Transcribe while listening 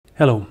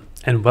Hello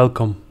and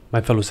welcome,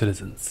 my fellow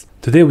citizens.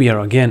 Today we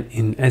are again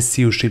in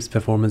SCU Ships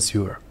Performance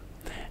Viewer,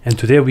 and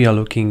today we are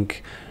looking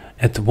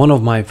at one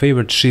of my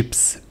favorite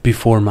ships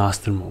before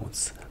Master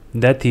Modes.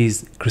 That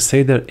is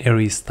Crusader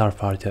Ares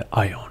Starfighter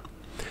Ion.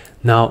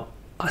 Now,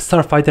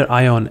 Starfighter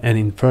Ion and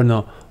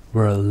Inferno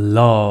were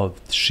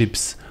loved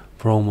ships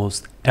for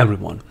almost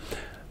everyone,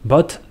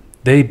 but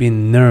they've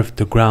been nerfed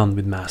to ground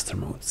with Master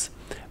Modes.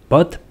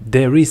 But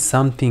there is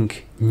something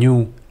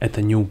new at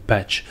a new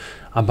patch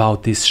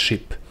about this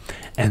ship,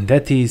 and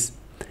that is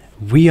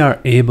we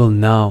are able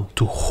now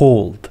to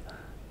hold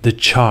the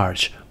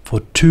charge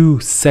for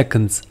 2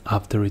 seconds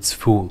after it's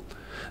full.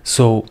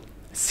 So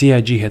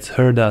CIG has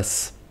heard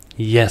us.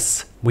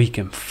 Yes, we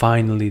can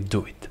finally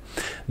do it.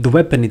 The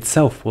weapon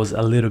itself was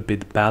a little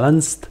bit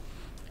balanced.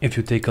 If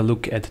you take a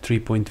look at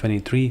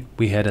 3.23,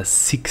 we had a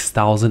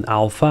 6000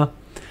 alpha,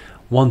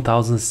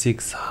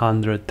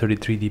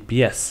 1633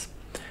 DPS.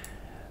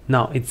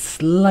 Now it's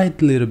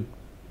slightly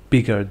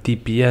bigger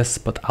DPS,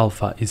 but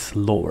alpha is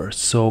lower,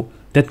 so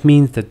that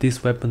means that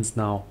these weapons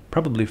now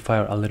probably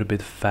fire a little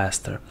bit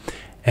faster,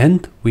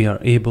 and we are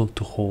able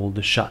to hold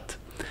the shot.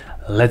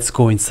 Let's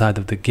go inside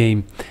of the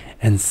game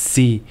and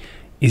see,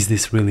 is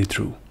this really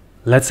true?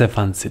 Let's have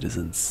fun,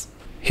 citizens.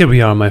 Here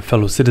we are, my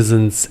fellow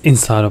citizens,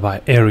 inside of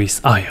our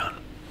Ares Ion.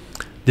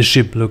 The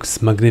ship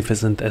looks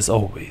magnificent as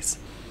always,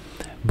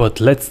 but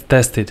let's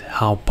test it,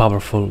 how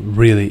powerful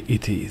really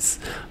it is.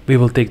 We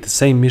will take the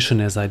same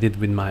mission as I did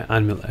with my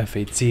Anvil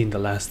F8C in the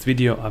last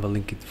video. I will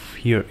link it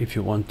here if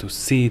you want to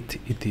see it.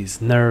 It is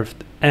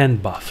nerfed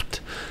and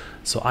buffed.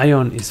 So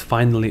Ion is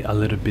finally a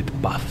little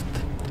bit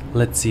buffed.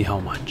 Let's see how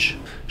much.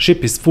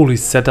 Ship is fully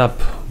set up.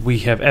 We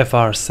have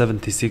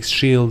FR76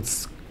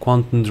 shields,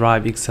 Quantum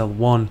Drive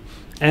XL1,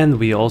 and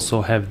we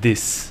also have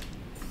this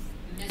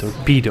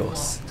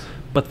torpedoes.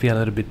 But we are a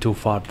little bit too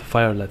far to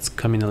fire. Let's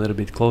come in a little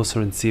bit closer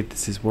and see if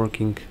this is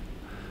working.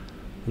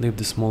 Leave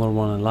the smaller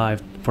one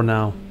alive for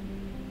now.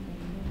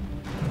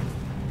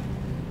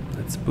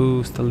 Let's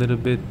boost a little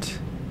bit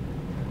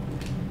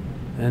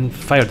and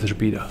fire the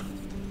torpedo.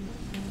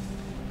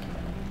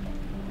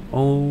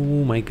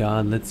 Oh my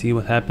god, let's see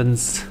what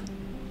happens.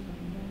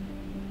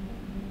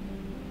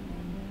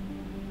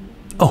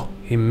 Oh,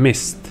 he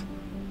missed.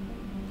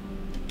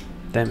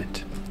 Damn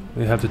it.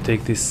 We have to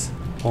take this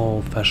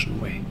old-fashioned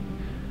way.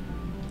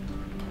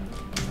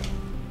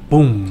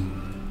 Boom!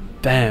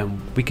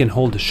 Damn, we can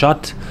hold a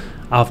shot.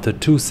 After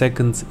 2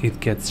 seconds it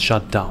gets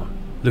shut down.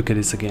 Look at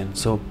this again.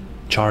 So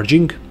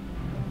charging,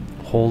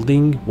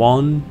 holding,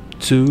 1,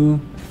 2,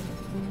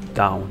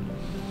 down.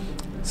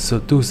 So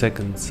 2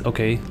 seconds.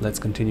 Okay, let's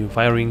continue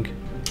firing.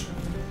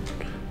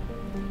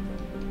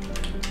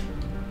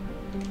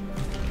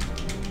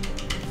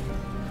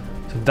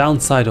 The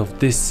downside of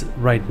this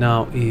right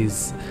now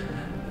is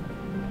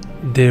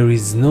there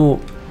is no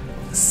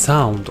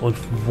sound or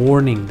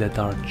warning that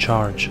our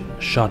charge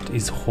shot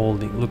is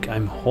holding. Look,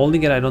 I'm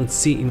holding it. I don't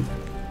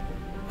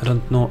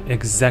know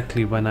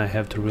exactly when I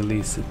have to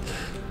release it.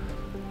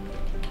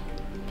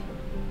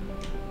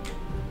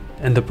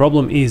 And the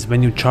problem is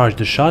when you charge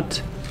the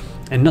shot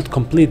and not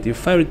complete, you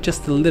fire it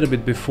just a little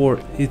bit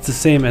before, it's the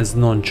same as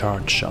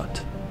non-charged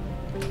shot.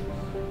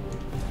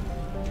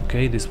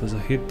 Okay, this was a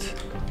hit.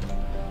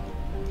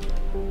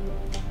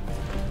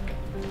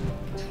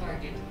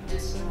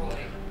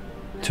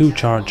 Two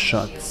charge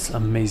shots,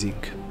 amazing.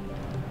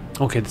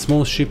 Okay, the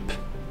small ship.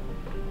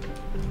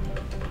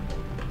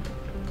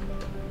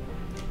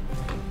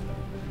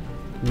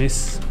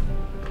 Miss.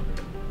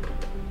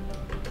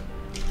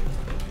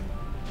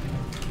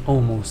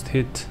 Almost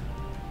hit.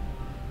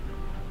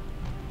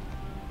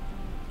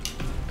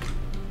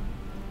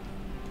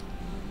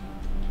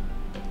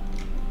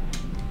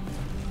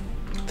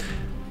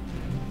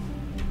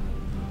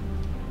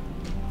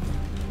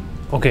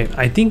 Okay,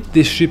 I think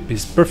this ship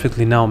is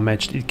perfectly now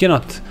matched. It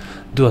cannot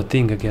do a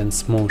thing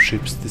against small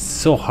ships. It's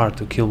so hard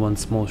to kill one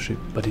small ship,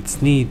 but it's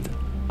need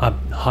a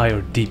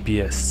higher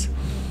DPS.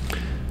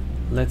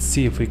 Let's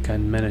see if we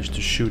can manage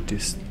to shoot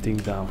this thing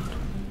down.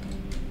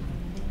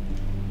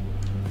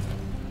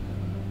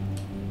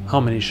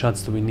 How many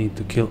shots do we need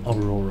to kill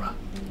Aurora?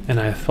 And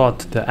I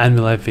thought the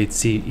Anvil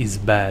F8C is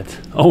bad.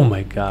 Oh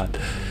my god.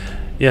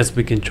 Yes,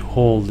 we can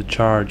hold the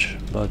charge,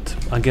 but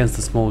against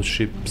the small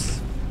ships,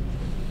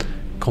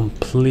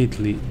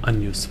 completely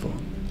unuseful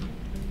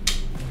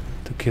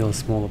to kill a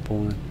small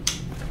opponent.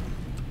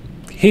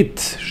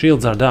 Hit!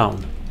 Shields are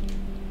down.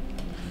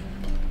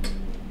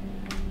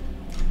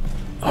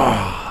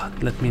 Oh,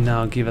 let me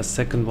now give a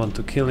second one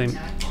to kill him.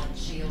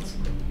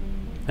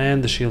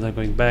 And the shields are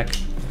going back.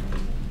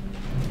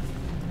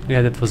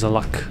 Yeah, that was a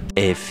luck.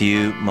 A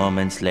few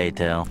moments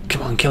later.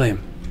 Come on, kill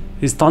him.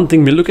 He's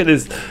taunting me. Look at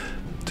this.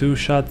 2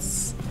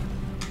 shots.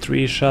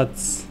 3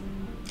 shots.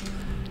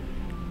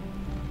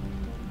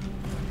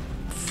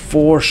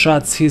 4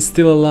 shots, he's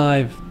still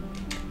alive.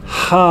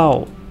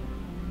 How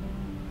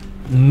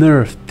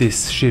nerfed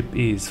this ship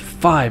is.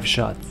 5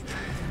 shots.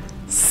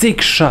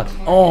 6 shots.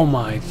 Oh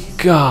my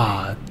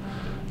god.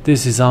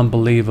 This is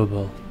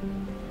unbelievable.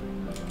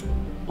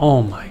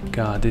 Oh my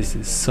god, this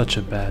is such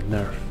a bad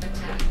nerf.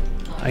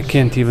 I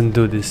can't even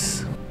do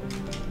this.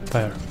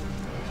 Fire.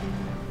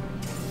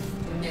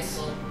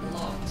 Missile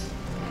locked.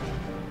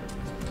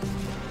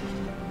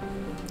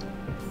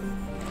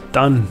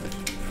 Done.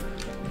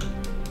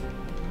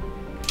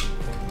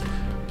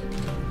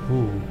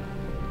 Ooh.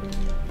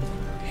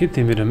 Hit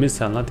him with a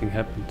missile, nothing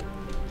happened.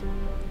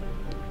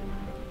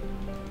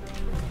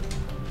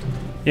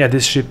 Yeah,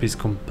 this ship is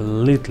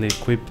completely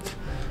equipped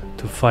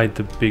to fight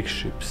the big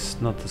ships,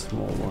 not the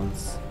small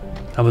ones.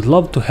 I would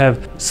love to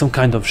have some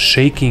kind of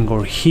shaking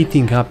or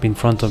heating up in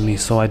front of me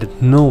so I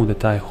didn't know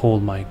that I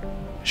hold my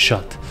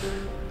shot.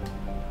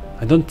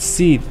 I don't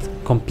see it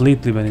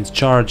completely when it's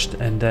charged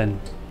and then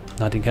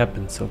nothing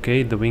happens.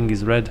 Okay, the wing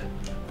is red.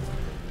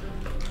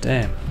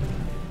 Damn.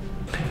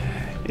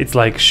 It's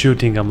like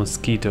shooting a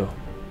mosquito.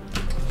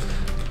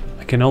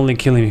 I can only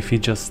kill him if he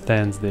just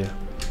stands there.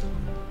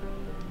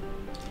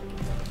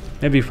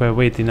 Maybe if I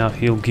wait enough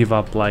he'll give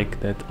up like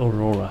that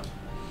Aurora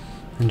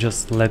and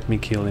just let me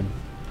kill him.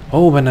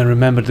 Oh, when I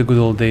remember the good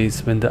old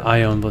days when the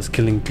Ion was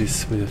killing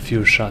this with a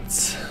few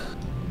shots.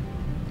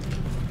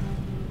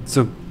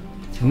 So,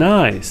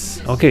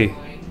 nice! Okay,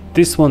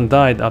 this one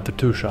died after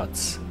 2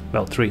 shots.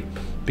 Well, 3,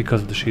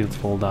 because the shields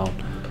fall down.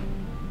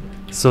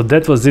 So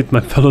that was it,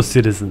 my fellow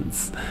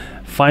citizens.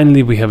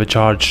 Finally we have a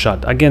charged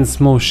shot. Against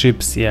small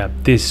ships, yeah,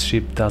 this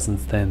ship doesn't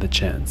stand a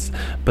chance.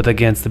 But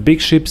against the big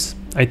ships,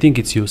 I think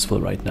it's useful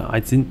right now.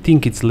 I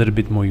think it's a little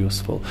bit more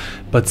useful.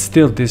 But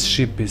still, this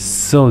ship is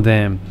so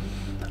damn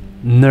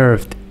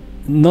nerfed.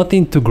 Not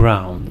into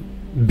ground,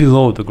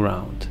 below the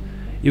ground.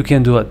 You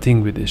can do a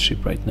thing with this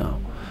ship right now.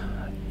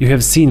 You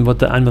have seen what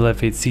the Anvil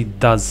F8C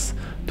does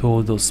to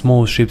all those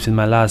small ships in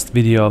my last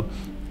video.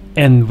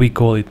 And we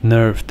call it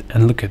nerfed.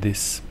 And look at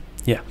this.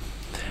 Yeah.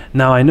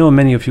 Now I know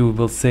many of you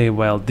will say,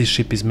 well, this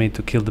ship is made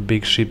to kill the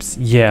big ships.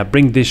 Yeah,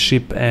 bring this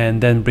ship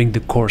and then bring the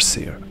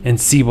Corsair and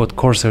see what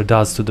Corsair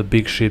does to the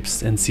big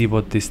ships and see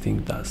what this thing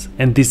does.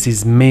 And this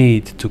is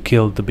made to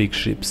kill the big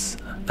ships.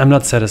 I'm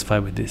not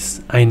satisfied with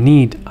this. I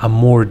need a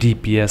more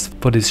DPS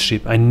for this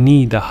ship. I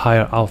need a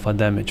higher alpha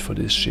damage for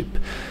this ship.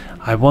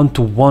 I want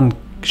to one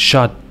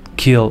shot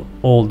kill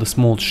all the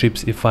small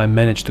ships if I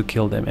manage to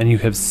kill them, and you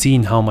have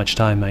seen how much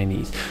time I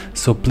need.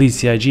 So please,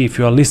 CIG, if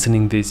you are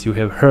listening this, you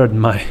have heard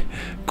my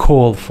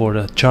call for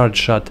a charge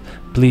shot.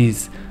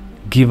 Please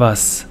give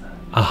us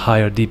a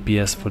higher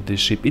DPS for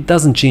this ship. It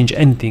doesn't change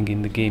anything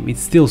in the game.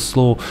 It's still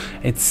slow.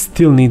 It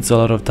still needs a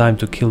lot of time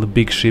to kill the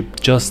big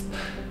ship. Just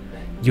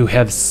you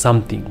have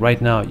something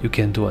right now. You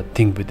can do a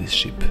thing with this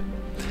ship.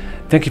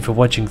 Thank you for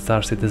watching,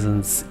 Star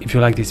Citizens. If you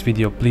like this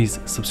video, please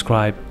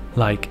subscribe,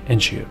 like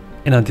and share.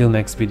 And until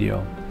next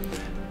video,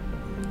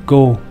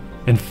 go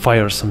and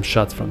fire some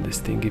shots from this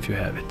thing if you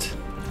have it.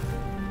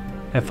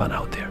 Have fun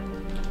out there.